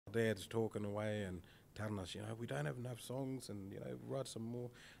Dad's talking away and telling us, you know, we don't have enough songs, and, you know, write some more.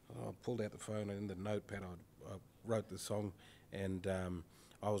 I pulled out the phone, and in the notepad I wrote the song, and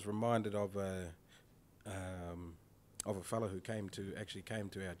I was reminded of a fellow who came to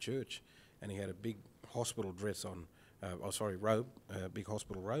our church, and he had a big hospital dress on, robe, big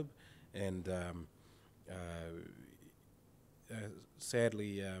hospital robe, and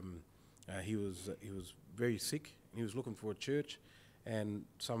sadly he was very sick. He was looking for a church, and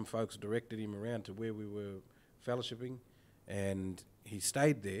some folks directed him around to where we were fellowshipping, and he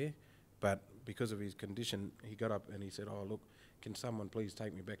stayed there, but because of his condition, he got up and he said, "Oh, look, can someone please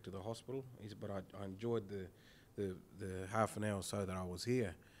take me back to the hospital?" He said, "But I enjoyed the half an hour or so that I was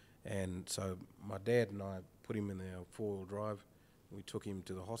here." And so my dad and I put him in our four-wheel drive. We took him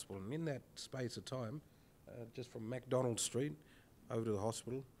to the hospital, and in that space of time, just from McDonald Street over to the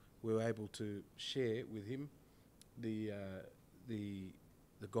hospital, we were able to share with him the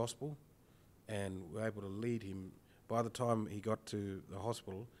gospel, and we were able to lead him. By the time he got to the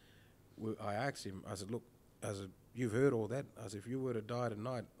hospital, I asked him, I said, "Look," I said, "you've heard all that." I said, "If you were to die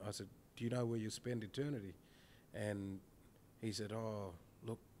tonight," I said, "do you know where you spend eternity?" And he said, "Oh,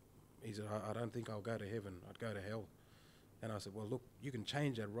 look," he said, I don't think I'll go to heaven. I'd go to hell." And I said, "Well, look, you can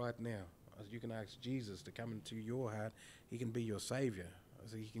change that right now. I said, you can ask Jesus to come into your heart. He can be your saviour. I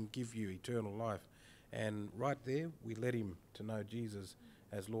said, he can give you eternal life." And right there, we led him to know Jesus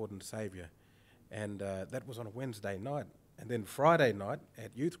as Lord and Saviour. And that was on a Wednesday night. And then Friday night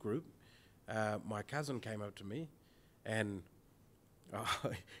at youth group, my cousin came up to me, and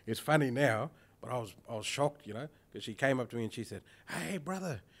it's funny now, but I was shocked, you know, because she came up to me and she said, "Hey,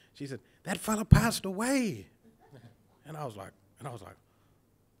 brother," she said, "that fella passed away." And I was like,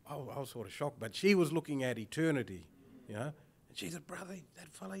 I was sort of shocked, but she was looking at eternity, you know. And she said, "Brother,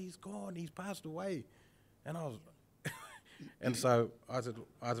 that fella, he's gone, he's passed away." And I was, and so I said,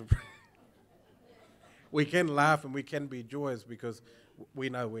 we can laugh and we can be joyous because we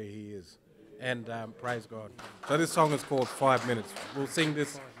know where he is. And praise God. So this song is called 5 Minutes. We'll sing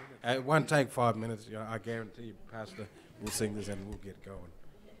this. It won't take 5 minutes. You know, I guarantee you, Pastor, we'll sing this and we'll get going.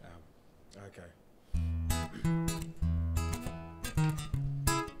 Okay.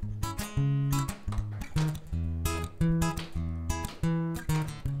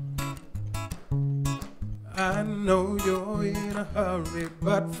 I know you're in a hurry,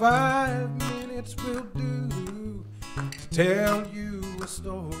 but 5 minutes will do to tell you a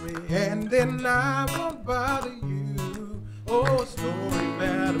story, and then I won't bother you. Oh, a story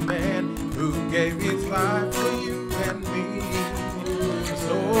about a man who gave his life for you and me. A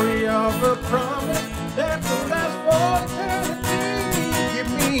story of a promise that will last for eternity. Give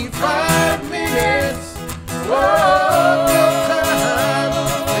me 5 minutes. Whoa, your time.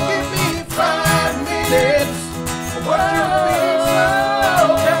 Give me 5 minutes. What you feel so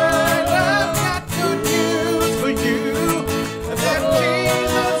kind. I've got good news for you, that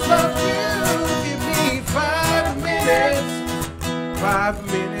Jesus loves you. Give me 5 minutes. 5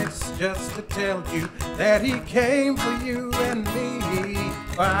 minutes just to tell you that he came for you and me.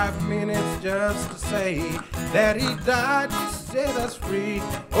 5 minutes just to say that he died to set us free.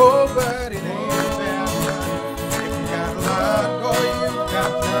 Oh, but it ain't about money. If you got a lot or you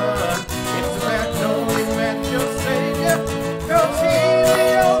got none,